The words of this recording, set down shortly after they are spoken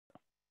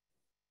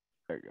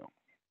There you go.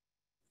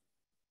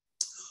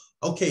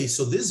 Okay,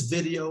 so this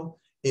video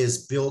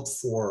is built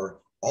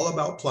for all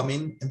about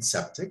plumbing and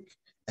septic.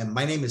 And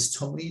my name is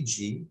Tony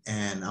G,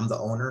 and I'm the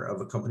owner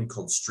of a company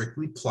called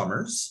Strictly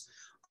Plumbers.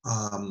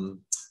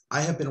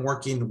 I have been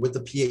working with the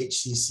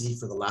PHCC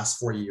for the last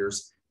 4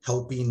 years,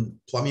 helping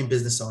plumbing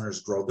business owners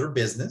grow their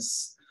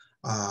business.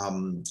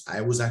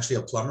 I was actually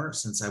a plumber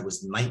since I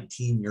was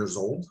 19 years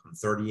old. I'm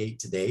 38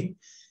 today.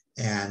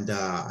 And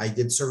I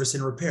did service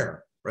and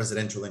repair,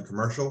 residential and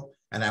commercial.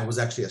 And I was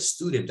actually a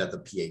student at the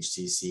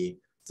PHCC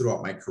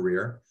throughout my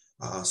career.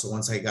 So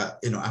once I got,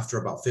 after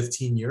about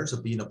 15 years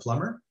of being a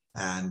plumber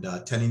and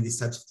attending these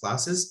types of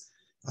classes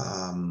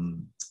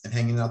and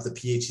hanging out at the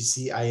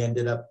PHCC, I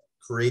ended up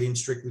creating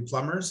Strictly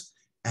Plumbers.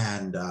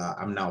 And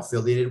I'm now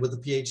affiliated with the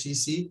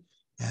PHCC.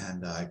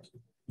 And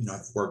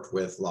I've worked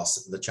with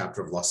the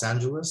chapter of Los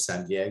Angeles,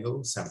 San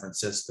Diego, San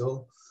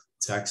Francisco,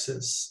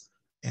 Texas,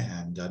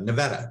 and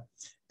Nevada.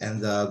 And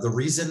the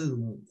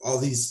reason all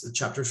these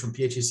chapters from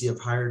PHCC have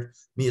hired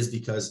me is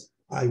because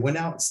I went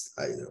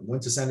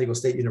to San Diego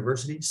State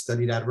University,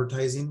 studied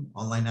advertising,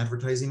 online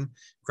advertising,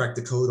 cracked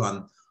the code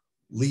on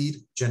lead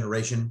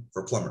generation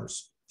for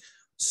plumbers.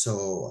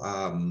 So,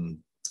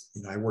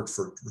 I worked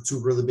for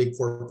 2 really big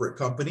corporate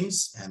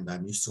companies, and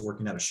I'm used to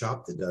working at a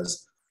shop that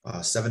does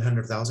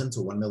 $700,000 to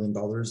 $1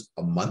 million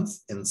a month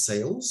in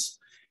sales.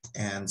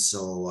 And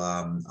so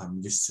I'm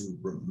used to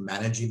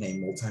managing a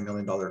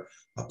multi-million-dollar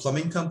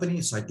plumbing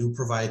company. So I do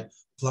provide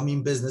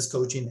plumbing business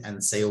coaching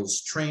and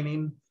sales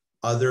training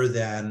other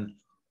than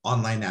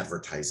online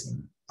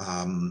advertising.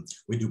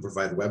 We do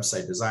provide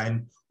website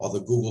design, all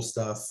the Google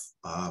stuff,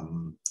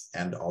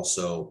 and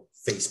also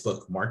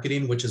Facebook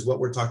marketing, which is what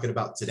we're talking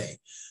about today.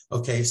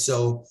 Okay,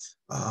 so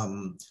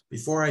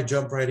before I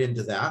jump right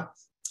into that,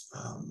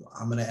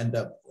 I'm going to end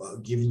up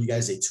giving you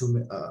guys a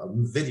 2-minute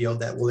video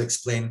that will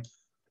explain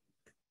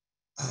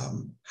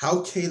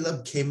how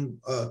Caleb came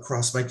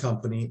across my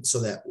company, so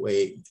that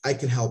way I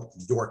can help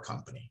your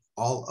company,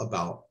 all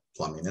about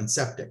plumbing and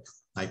septic.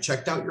 I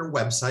checked out your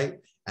website,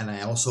 and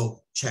I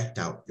also checked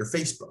out your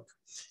Facebook.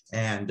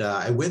 And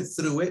I went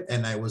through it,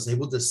 and I was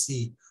able to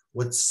see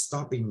what's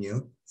stopping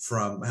you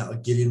from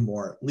getting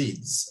more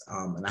leads.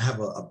 And I have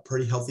a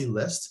pretty healthy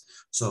list.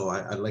 So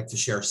I'd like to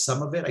share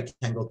some of it. I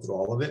can't go through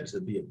all of it.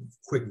 It'll be a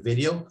quick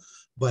video,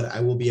 but I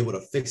will be able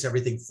to fix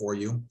everything for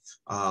you.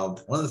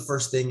 One of the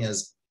first thing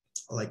is,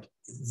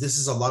 this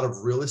is a lot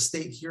of real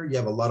estate here. You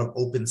have a lot of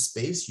open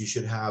space. You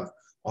should have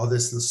all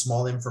this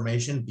small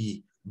information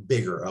be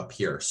bigger up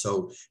here.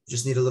 So you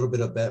just need a little bit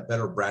of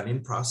better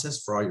branding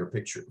process for all your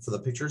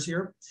the pictures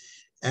here.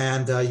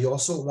 And you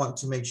also want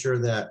to make sure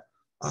that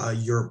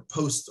your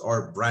posts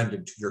are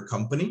branded to your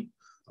company.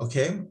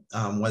 Okay,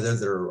 whether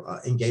they're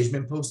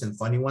engagement posts and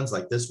funny ones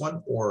like this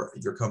one, or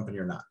your company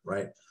or not,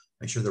 right?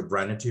 Make sure they're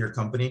branded to your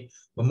company.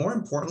 But more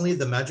importantly,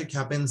 the magic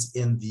happens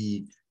in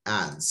the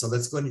ads. So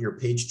let's go into your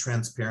page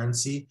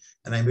transparency,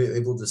 and I'm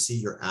able to see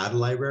your ad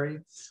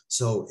library.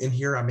 So in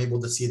here, I'm able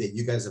to see that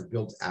you guys have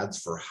built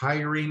ads for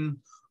hiring,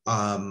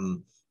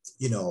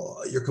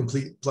 your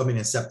complete plumbing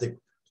and septic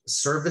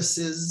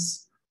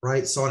services,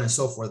 right? So on and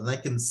so forth. And I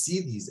can see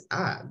these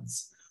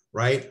ads,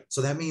 right?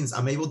 So that means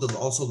I'm able to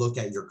also look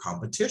at your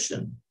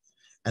competition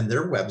and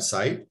their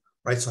website,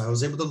 right? So I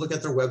was able to look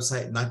at their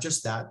website, not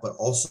just that, but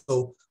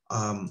also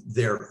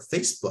their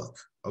Facebook,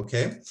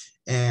 okay?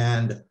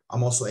 And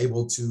I'm also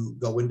able to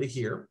go into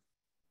here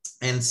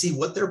and see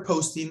what they're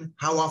posting,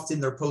 how often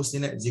they're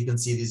posting it. As you can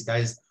see, these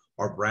guys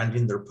are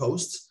branding their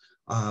posts.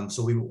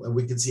 So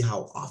we can see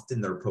how often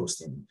they're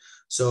posting.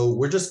 So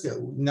we're just,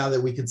 now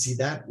that we can see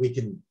that, we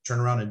can turn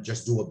around and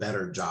just do a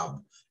better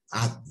job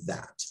at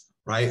that,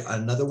 right?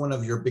 Another one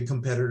of your big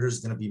competitors is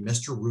going to be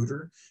Mr.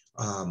 Rooter.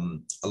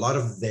 A lot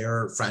of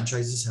their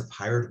franchises have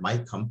hired my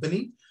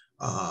company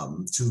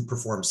to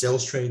perform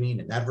sales training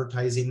and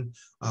advertising.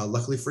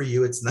 Luckily for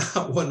you, it's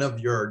not one of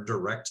your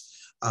direct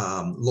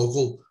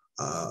local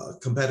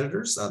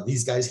competitors.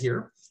 These guys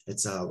here,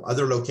 it's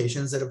other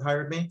locations that have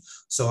hired me.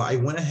 So I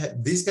went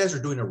ahead. These guys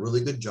are doing a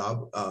really good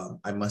job,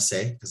 I must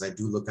say, because I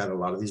do look at a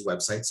lot of these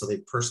websites. So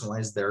they've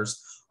personalized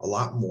theirs a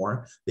lot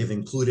more. They've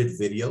included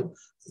video.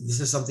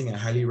 This is something I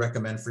highly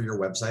recommend for your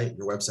website.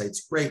 Your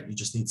website's great. You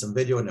just need some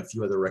video and a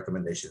few other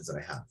recommendations that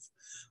I have.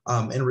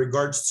 In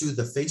regards to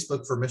the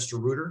Facebook for Mr.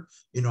 Rooter,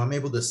 I'm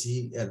able to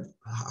see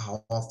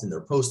how often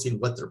they're posting,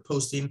 what they're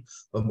posting,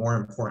 but more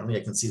importantly,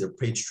 I can see their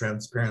page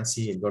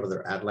transparency and go to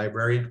their ad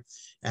library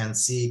and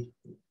see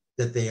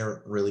that they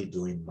aren't really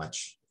doing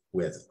much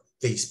with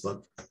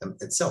Facebook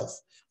itself.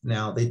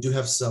 Now, they do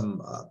have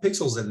some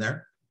pixels in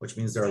there, which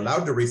means they're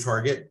allowed to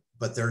retarget,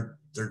 but they're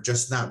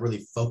just not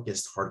really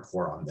focused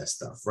hardcore on this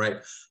stuff, right?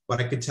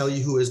 But I could tell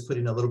you who is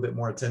putting a little bit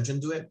more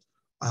attention to it.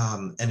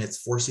 And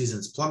it's Four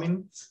Seasons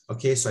Plumbing.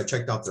 Okay, so I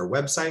checked out their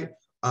website.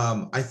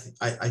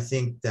 I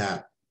think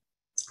that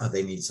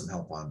they need some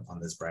help on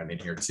this branding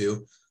here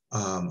too.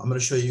 I'm going to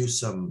show you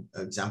some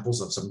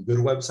examples of some good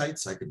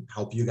websites. I can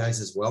help you guys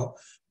as well.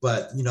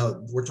 But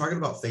we're talking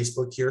about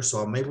Facebook here, so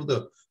I'm able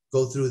to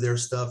go through their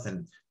stuff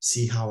and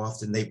see how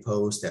often they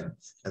post and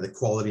the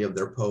quality of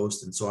their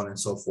post and so on and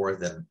so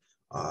forth.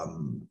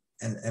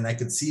 And I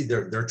can see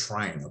they're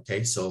trying.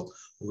 Okay, so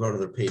we'll go to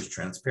their page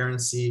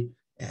transparency,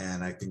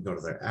 and I can go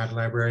to their ad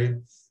library,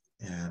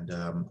 and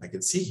I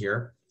can see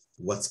here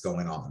what's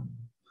going on,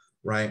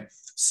 right?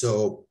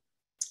 So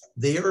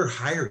they are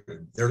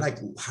hiring. They're like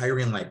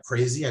hiring like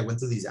crazy. I went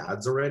through these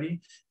ads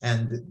already,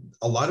 and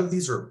a lot of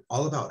these are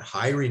all about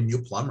hiring new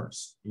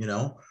plumbers, you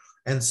know?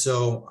 And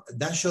so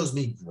that shows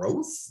me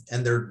growth,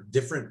 and they're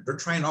different. They're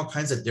trying all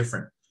kinds of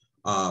different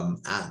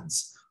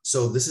ads.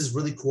 So this is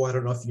really cool. I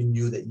don't know if you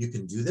knew that you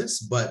can do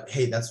this, but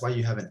hey, that's why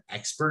you have an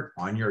expert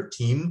on your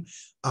team.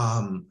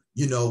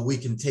 You know, we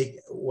can take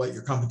what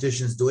your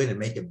competition is doing and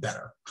make it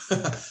better.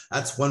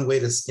 That's one way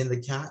to skin the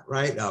cat,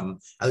 right?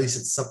 At least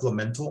it's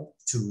supplemental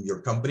to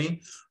your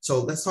company.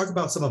 So let's talk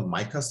about some of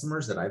my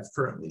customers that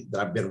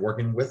I've been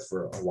working with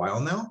for a while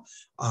now.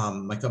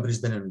 My company's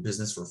been in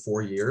business for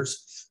 4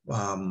 years.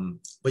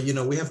 But you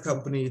know, we have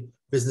plumbing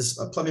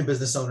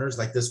business owners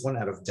like this one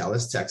out of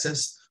Dallas,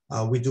 Texas.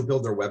 We do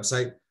build their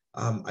website.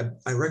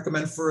 I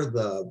recommend for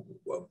the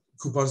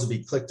coupons to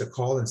be click to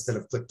call instead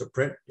of click to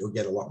print. You'll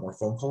get a lot more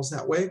phone calls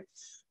that way.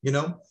 You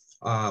know,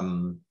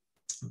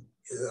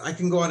 I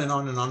can go on and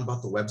on and on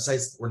about the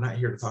websites. We're not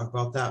here to talk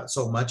about that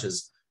so much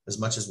as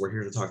we're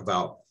here to talk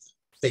about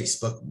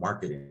Facebook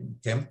marketing.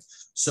 Okay,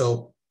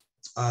 so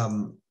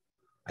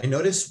I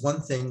noticed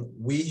one thing.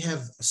 We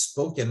have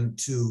spoken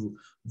to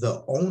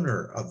the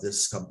owner of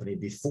this company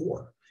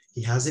before.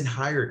 He hasn't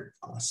hired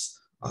us.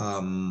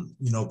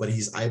 You know, but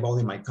he's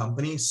eyeballing my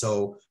company.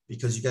 So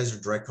because you guys are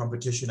direct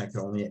competition, I can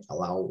only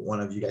allow one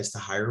of you guys to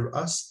hire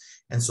us.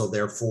 And so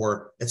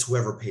therefore it's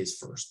whoever pays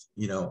first,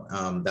 you know,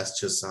 that's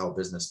just how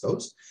business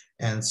goes.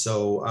 And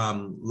so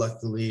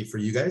luckily for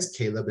you guys,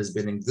 Caleb has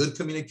been in good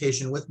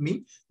communication with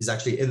me. He's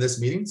actually in this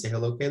meeting. Say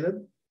hello,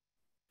 Caleb.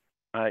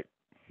 Hi.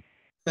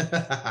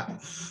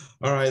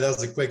 All right. That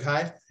was a quick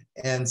hi.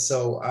 And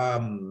so,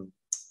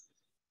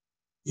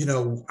 you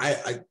know,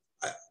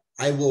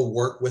 I will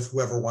work with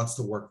whoever wants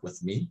to work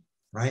with me,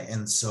 right?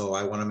 And so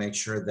I want to make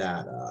sure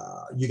that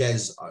you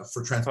guys,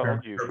 for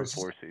transparent Called you from purposes.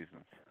 Four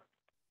Seasons?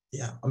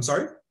 Yeah, I'm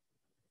sorry?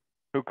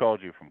 Who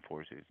called you from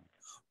Four Seasons?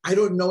 I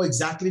don't know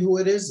exactly who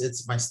it is.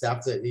 It's my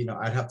staff that, you know,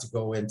 I'd have to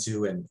go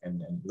into and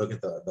look at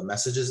the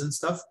messages and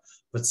stuff,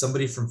 but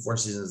somebody from Four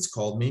Seasons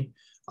called me.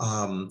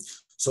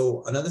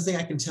 So another thing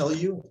I can tell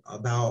you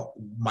about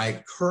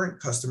my current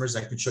customers,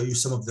 I can show you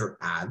some of their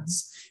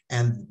ads,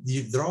 and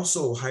they're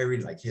also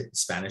hiring like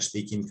Spanish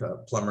speaking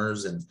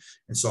plumbers and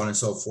so on and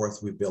so forth.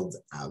 We build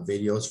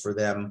videos for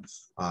them.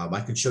 I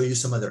can show you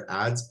some of their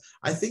ads.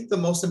 I think the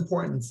most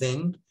important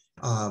thing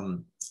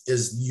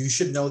is you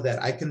should know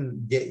that I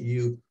can get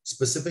you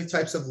specific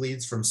types of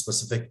leads from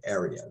specific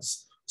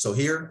areas. So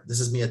here, this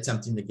is me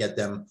attempting to get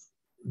them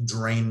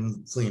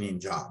drain cleaning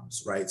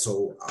jobs, right?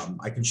 So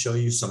I can show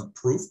you some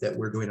proof that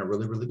we're doing a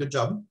really, really good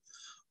job.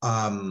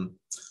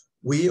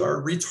 We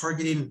are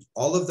retargeting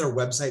all of their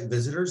website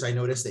visitors. I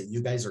noticed that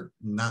you guys are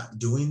not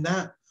doing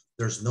that.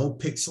 There's no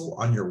pixel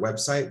on your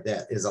website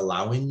that is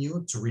allowing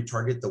you to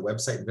retarget the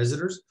website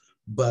visitors,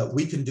 but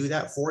we can do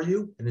that for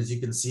you. And as you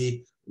can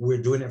see,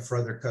 we're doing it for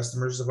other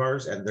customers of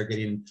ours, and they're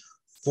getting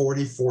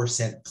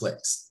 44-cent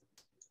clicks.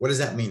 What does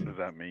that mean? What does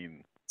that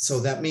mean? So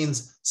that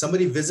means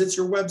somebody visits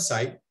your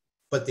website,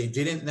 but they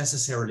didn't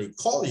necessarily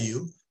call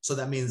you. So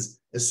that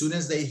means as soon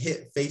as they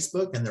hit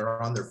Facebook and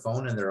they're on their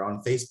phone and they're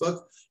on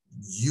Facebook,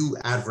 you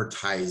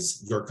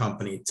advertise your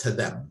company to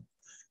them.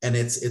 And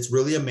it's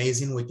really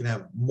amazing. We can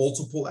have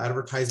multiple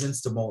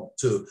advertisements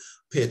to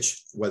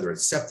pitch, whether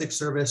it's septic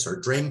service or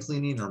drain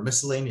cleaning or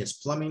miscellaneous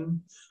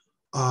plumbing.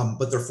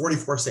 But they're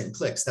 44-cent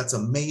clicks. That's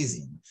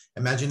amazing.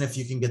 Imagine if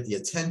you can get the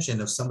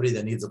attention of somebody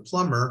that needs a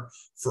plumber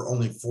for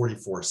only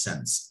 44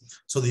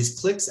 cents. So these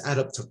clicks add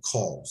up to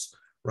calls,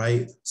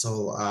 right?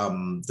 So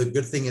the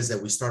good thing is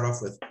that we start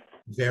off with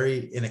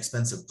very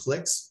inexpensive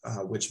clicks,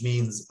 which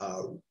means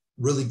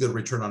really good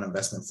return on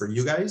investment for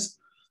you guys.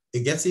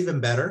 It gets even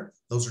better.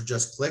 Those are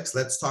just clicks.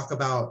 Let's talk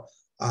about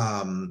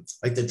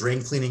like the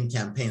drain cleaning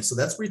campaign. So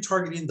that's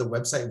retargeting the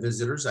website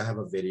visitors. I have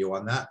a video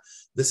on that.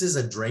 This is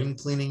a drain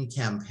cleaning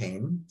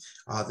campaign.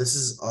 This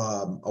is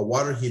a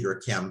water heater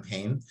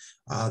campaign.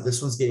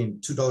 This one's getting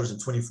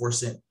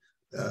 $2.24.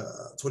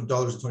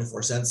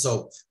 $20.24.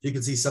 So you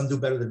can see some do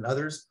better than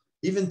others.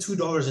 Even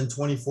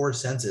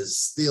 $2.24 is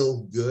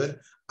still good.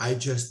 I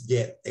just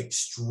get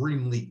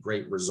extremely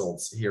great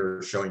results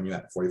here showing you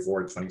at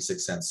 44,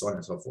 26 cents, so on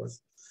and so forth,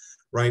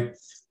 right?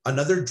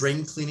 Another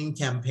drain cleaning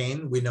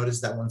campaign, we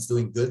noticed that one's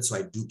doing good. So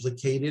I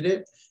duplicated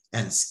it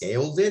and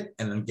scaled it,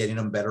 and I'm getting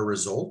them better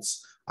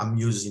results. I'm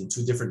using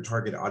two different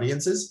target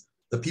audiences,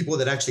 the people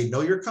that actually know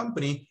your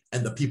company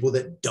and the people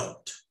that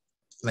don't.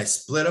 And I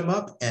split them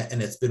up,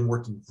 and it's been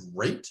working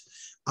great.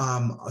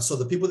 So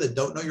the people that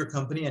don't know your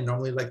company, I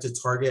normally like to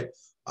target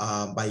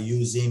by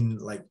using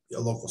like a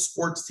local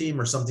sports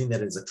team or something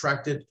that is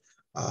attracted,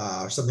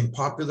 something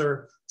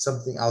popular,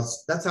 something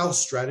else. That's our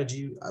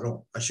strategy.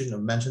 I shouldn't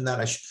have mentioned that.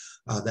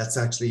 That's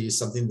actually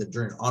something that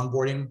during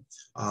onboarding.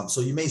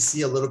 So you may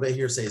see a little bit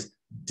here says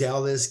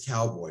Dallas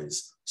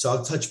Cowboys. So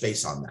I'll touch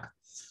base on that.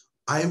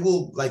 I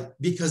will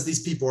because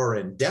these people are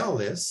in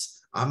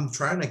Dallas, I'm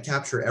trying to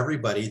capture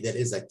everybody that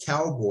is a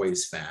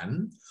Cowboys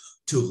fan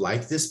to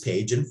like this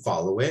page and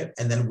follow it.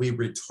 And then we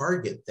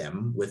retarget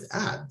them with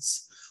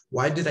ads.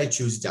 Why did I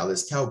choose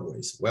Dallas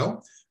Cowboys?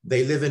 Well,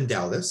 they live in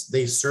Dallas.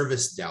 They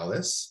service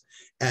Dallas.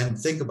 And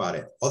think about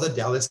it. All the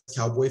Dallas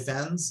Cowboy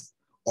fans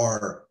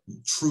are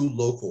true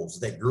locals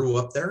that grew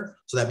up there.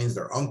 So that means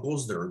their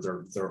uncles, their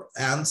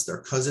aunts, their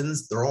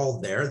cousins, they're all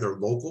there. They're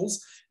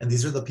locals. And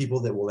these are the people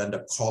that will end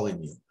up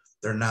calling you.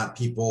 They're not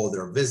people that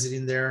are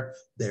visiting there.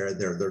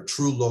 They're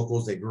true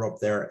locals. They grew up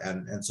there.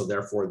 And so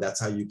therefore,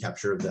 that's how you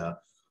capture the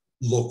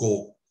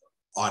local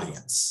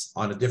audience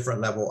on a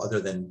different level other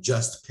than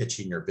just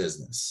pitching your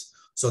business.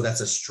 So that's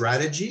a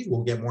strategy.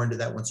 We'll get more into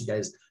that once you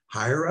guys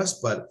hire us.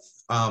 But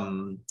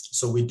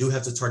so we do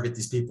have to target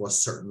these people a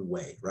certain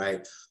way,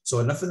 right? So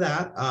enough of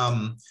that.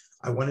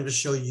 I wanted to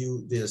show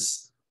you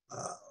this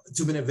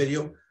 2-minute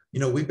video. You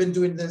know, we've been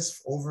doing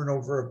this over and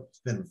over.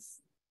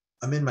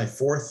 I'm in my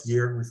 4th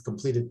year. We've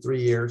completed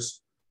 3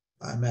 years.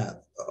 I'm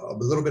at a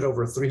little bit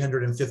over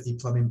 350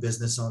 plumbing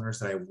business owners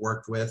that I've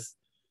worked with.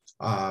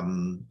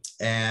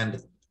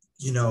 And,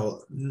 you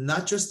know,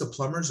 not just the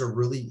plumbers are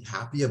really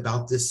happy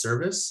about this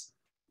service,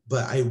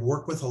 but I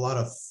work with a lot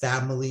of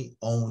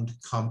family-owned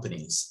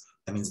companies.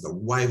 That means the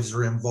wives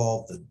are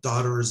involved, the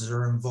daughters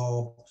are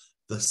involved,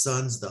 the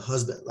sons, the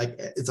husband, like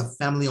it's a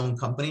family-owned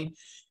company.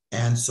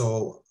 And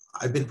so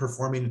I've been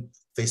performing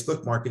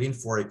Facebook marketing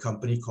for a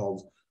company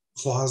called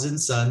Claus and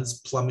Sons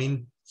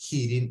Plumbing,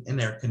 Heating,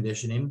 and Air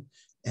Conditioning.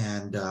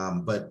 And,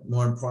 but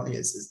more importantly,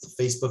 it's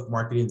the Facebook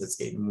marketing that's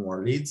getting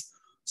more leads.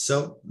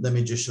 So let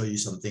me just show you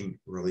something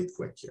really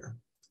quick here.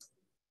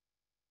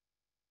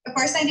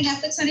 Before signing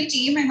up with Tony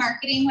G, my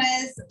marketing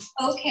was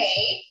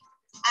okay.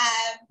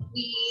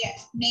 We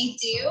made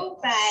do,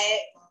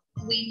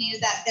 but we knew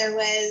that there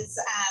was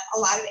a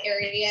lot of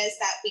areas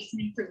that we can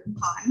improve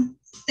upon.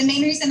 The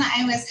main reason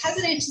I was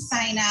hesitant to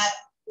sign up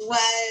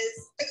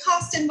was the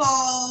cost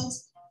involved,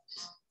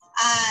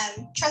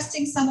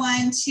 trusting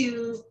someone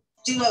to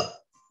do what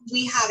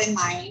we have in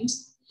mind,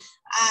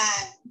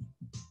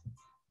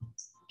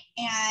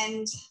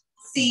 and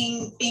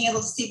being able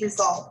to see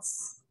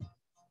results.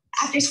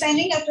 After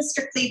signing up with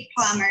Strictly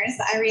Plumbers,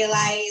 I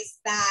realized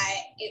that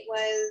it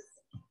was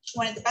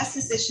one of the best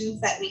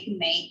decisions that we can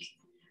make.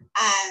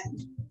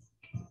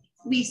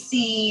 We've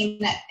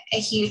seen a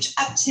huge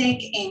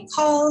uptick in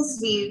calls.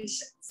 We've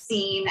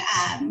seen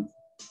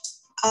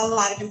a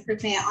lot of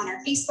improvement on our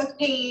Facebook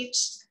page.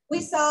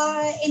 We saw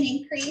an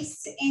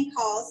increase in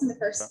calls in the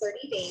first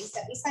 30 days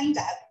that we signed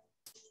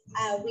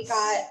up. We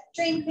got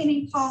drain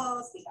cleaning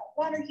calls, we got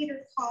water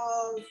heater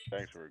calls.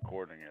 Thanks for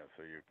recording it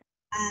so you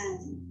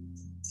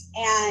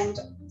and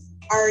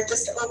our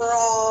just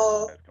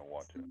overall guys can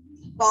watch it.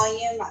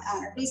 Volume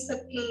on our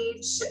Facebook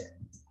page,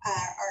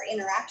 our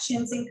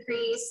interactions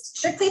increased.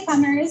 Strictly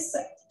Plumbers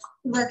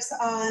works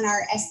on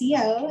our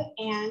SEO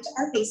and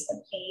our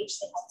Facebook page.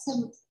 They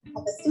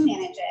help us to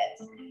manage it.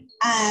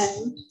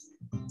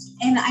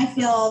 And I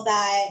feel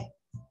that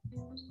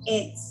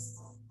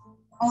it's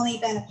only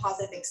been a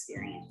positive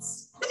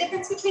experience. The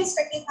difference between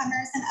Strictly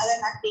Plumbers and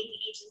other marketing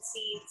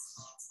agencies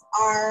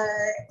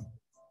are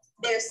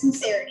their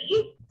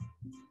sincerity,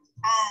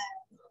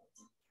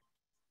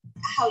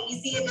 how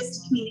easy it is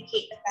to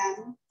communicate with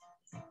them.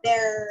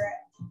 They're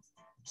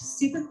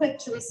super quick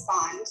to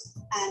respond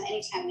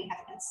anytime we have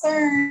a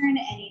concern,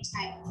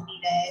 anytime we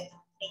need to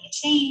make a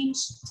change.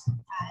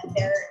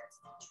 They're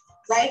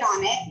right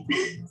on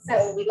it,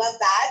 so we love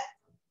that.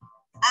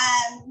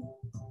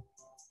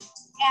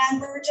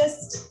 And we're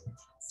just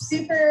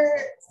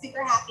super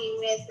happy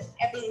with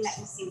everything that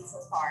we've seen so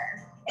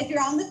far. If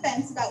you're on the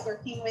fence about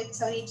working with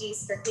Tony G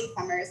Strictly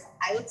Plumbers,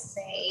 I would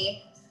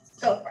say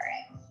go for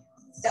it.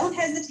 Don't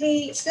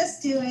hesitate,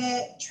 just do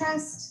it.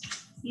 Trust.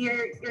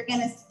 You're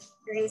gonna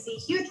see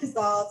huge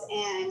results,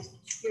 and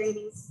you're gonna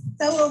be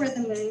so over the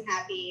moon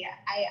happy.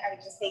 I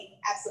would just say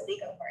absolutely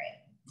go for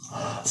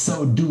it.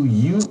 So do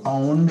you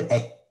own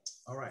a...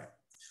 All right.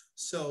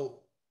 So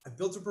I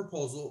built a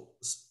proposal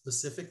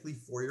specifically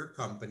for your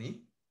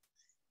company,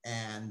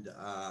 and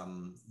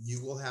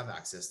you will have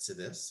access to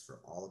this for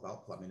all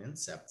about plumbing and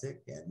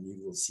septic, and you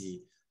will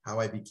see how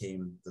I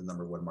became the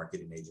 #1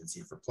 marketing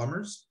agency for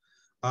plumbers.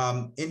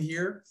 In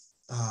here,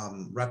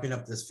 wrapping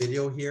up this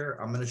video here,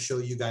 I'm going to show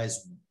you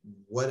guys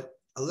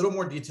a little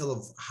more detail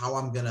of how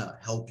I'm going to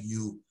help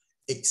you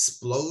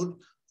explode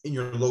in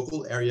your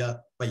local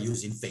area by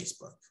using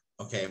Facebook.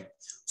 Okay,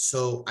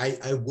 so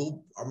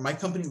my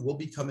company will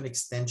become an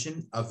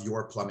extension of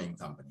your plumbing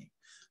company.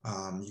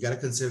 You got to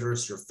consider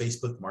us your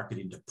Facebook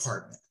marketing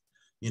department,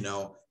 you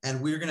know,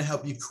 and we're going to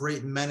help you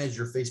create and manage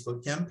your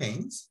Facebook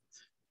campaigns.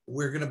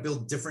 We're going to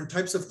build different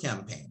types of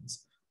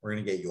campaigns. We're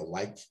going to get you a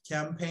like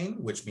campaign,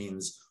 which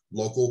means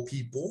local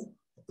people,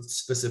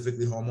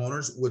 specifically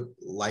homeowners, would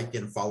like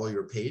and follow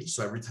your page.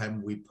 So every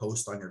time we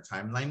post on your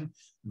timeline,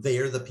 they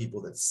are the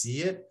people that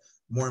see it.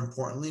 More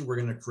importantly, we're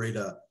going to create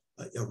a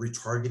a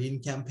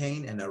retargeting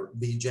campaign and a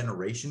lead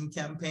generation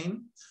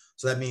campaign.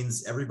 So that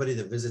means everybody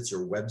that visits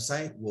your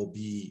website will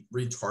be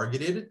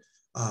retargeted.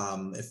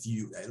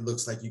 It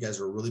looks like you guys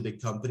are a really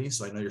big company,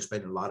 so I know you're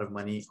spending a lot of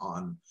money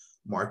on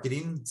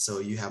marketing. So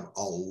you have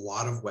a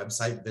lot of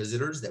website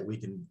visitors that we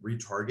can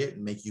retarget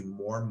and make you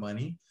more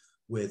money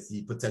with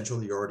the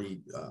potential you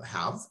already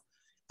have.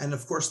 And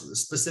of course,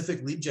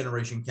 specific lead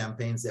generation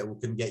campaigns that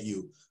can get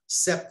you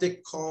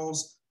septic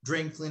calls,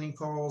 drain cleaning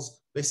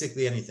calls,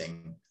 basically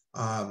anything.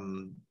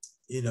 Again,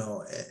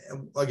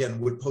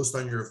 would post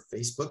on your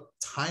Facebook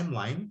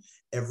timeline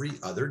every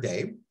other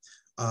day.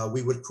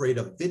 We would create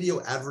a video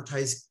to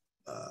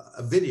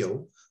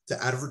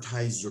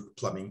advertise your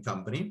plumbing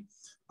company.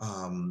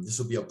 This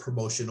will be a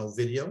promotional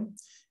video,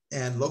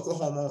 and local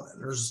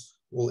homeowners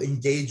will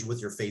engage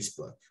with your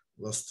Facebook.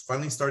 We'll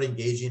finally start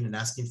engaging and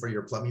asking for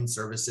your plumbing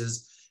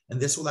services. And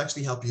this will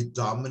actually help you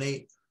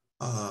dominate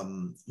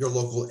your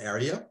local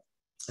area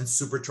and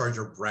supercharge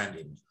your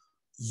branding.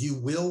 You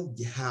will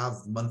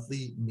have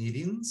monthly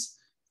meetings.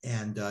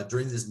 And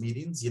during these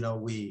meetings,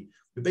 we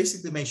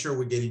basically make sure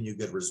we're getting you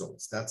good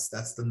results.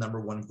 That's the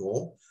number one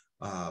goal.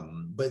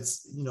 But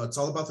it's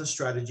all about the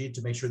strategy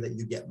to make sure that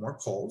you get more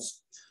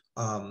calls.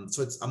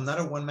 So I'm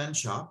not a one-man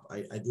shop.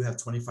 I do have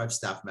 25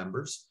 staff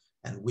members,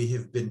 and we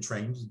have been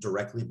trained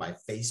directly by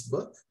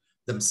Facebook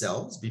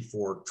themselves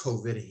before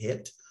COVID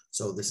hit.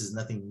 So this is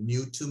nothing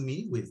new to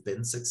me. We've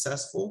been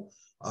successful.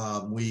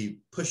 We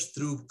pushed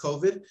through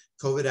COVID.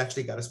 COVID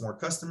actually got us more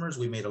customers.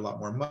 We made a lot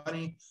more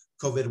money.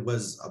 COVID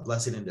was a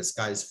blessing in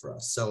disguise for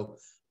us. So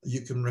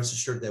you can rest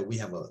assured that we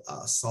have a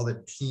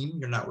solid team.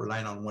 You're not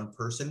relying on one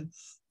person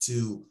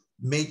to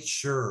make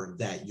sure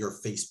that your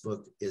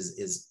Facebook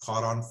is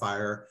caught on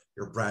fire,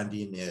 your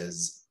branding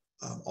is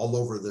all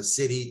over the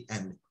city,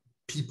 and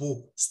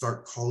people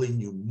start calling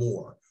you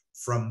more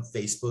from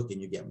Facebook,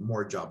 and you get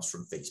more jobs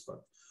from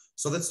Facebook.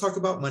 So let's talk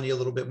about money a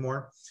little bit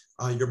more.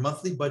 Your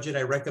monthly budget,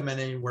 I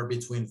recommend anywhere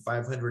between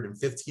 $500 and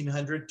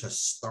 $1,500 to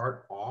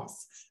start off.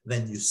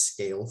 Then you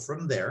scale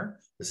from there.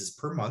 This is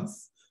per month.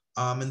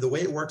 And the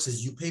way it works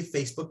is you pay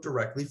Facebook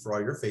directly for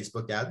all your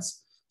Facebook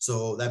ads.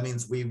 So that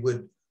means we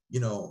would,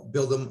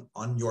 build them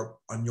on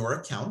your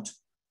account.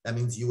 That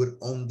means you would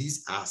own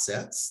these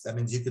assets. That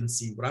means you can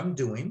see what I'm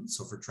doing.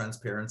 So for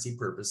transparency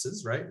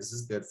purposes, right? This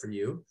is good for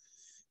you.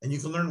 And you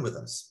can learn with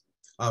us.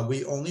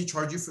 We only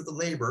charge you for the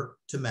labor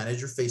to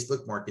manage your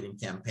Facebook marketing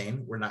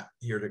campaign. We're not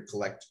here to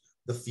collect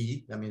the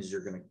fee. That means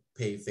you're going to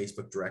pay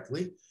Facebook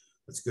directly.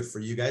 That's good for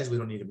you guys. We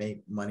don't need to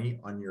make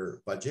money on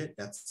your budget.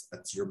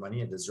 That's your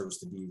money. It deserves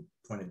to be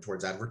pointed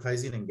towards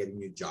advertising and getting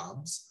you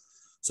jobs.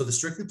 So the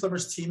Strictly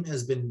Plumbers team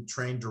has been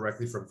trained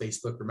directly from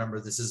Facebook. Remember,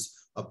 this is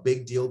a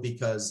big deal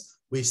because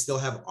we still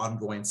have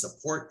ongoing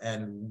support,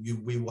 and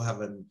we will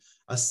have an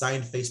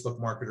assigned Facebook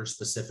marketer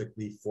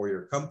specifically for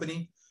your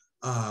company.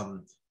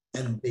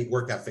 And they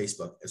work at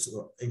Facebook,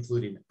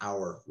 including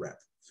our rep.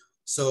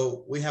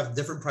 So we have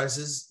different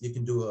prices. You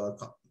can do a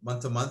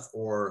month to month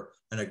or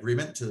an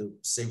agreement to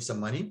save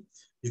some money.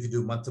 You can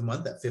do month to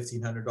month at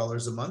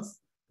 $1,500 a month,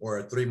 or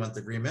a 3-month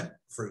agreement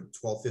for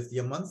 $1,250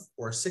 a month,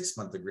 or a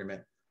 6-month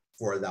agreement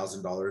for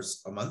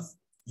 $1,000 a month.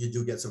 You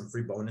do get some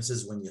free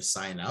bonuses when you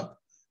sign up.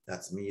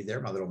 That's me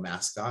there, my little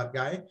mascot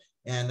guy.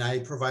 And I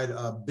provide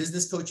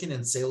business coaching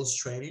and sales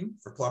training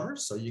for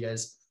plumbers. So you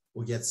guys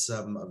will get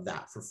some of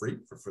that for free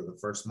for the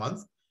first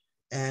month.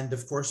 And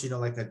of course,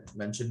 like I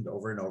mentioned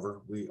over and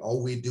over,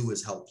 all we do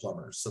is help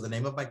plumbers. So the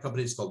name of my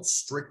company is called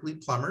Strictly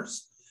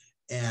Plumbers,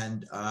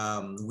 and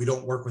we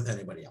don't work with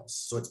anybody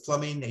else. So it's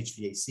plumbing,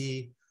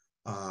 HVAC.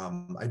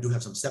 I do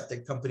have some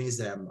septic companies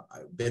that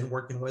I've been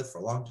working with for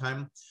a long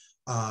time.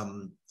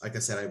 Like I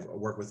said, I've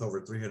worked with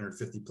over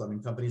 350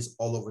 plumbing companies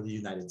all over the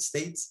United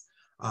States.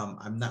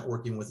 I'm not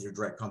working with your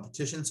direct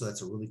competition, so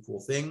that's a really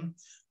cool thing.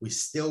 We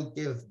still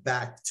give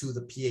back to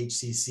the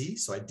PHCC,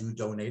 so I do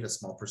donate a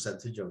small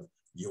percentage of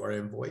your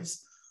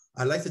invoice.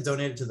 I'd like to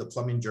donate it to the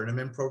Plumbing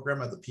Journeyman program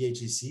of the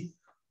PHCC,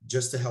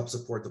 just to help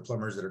support the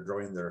plumbers that are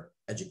growing their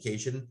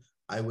education.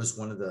 I was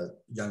one of the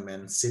young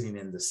men sitting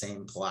in the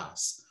same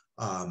class,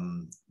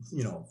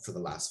 for the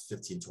last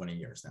 15, 20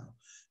 years now.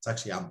 It's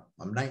actually,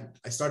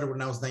 I started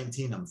when I was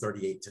 19, I'm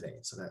 38 today,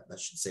 so that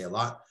should say a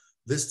lot.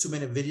 This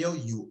 2-minute video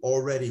you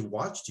already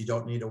watched, you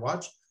don't need to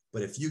watch,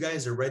 but if you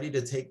guys are ready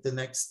to take the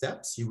next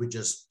steps, you would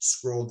just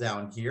scroll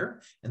down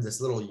here in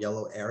this little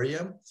yellow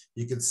area.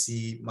 You can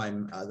see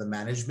the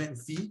management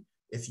fee.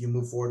 If you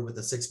move forward with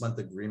a 6-month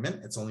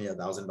agreement, it's only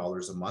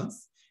 $1,000 a month.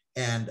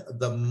 And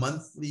the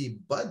monthly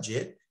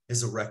budget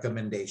is a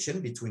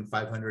recommendation between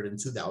 $500 and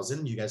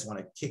 $2,000. You guys want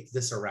to kick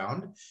this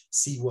around,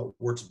 see what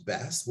works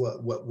best,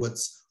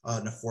 what's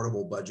an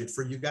affordable budget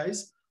for you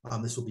guys.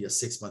 This will be a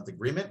 6-month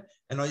agreement.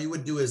 And all you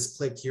would do is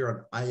click here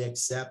on I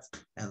accept,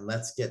 and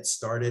let's get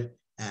started.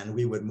 And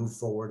we would move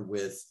forward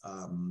with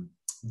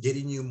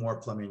getting you more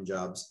plumbing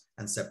jobs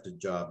and septic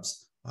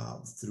jobs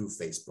through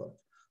Facebook.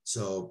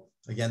 So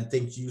again,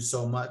 thank you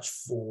so much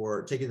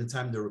for taking the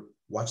time to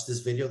watch this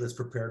video that's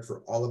prepared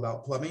for all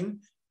about plumbing.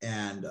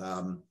 And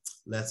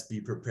let's be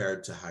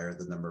prepared to hire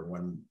the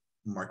 #1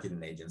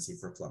 marketing agency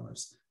for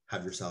plumbers.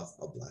 Have yourself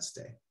a blessed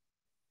day.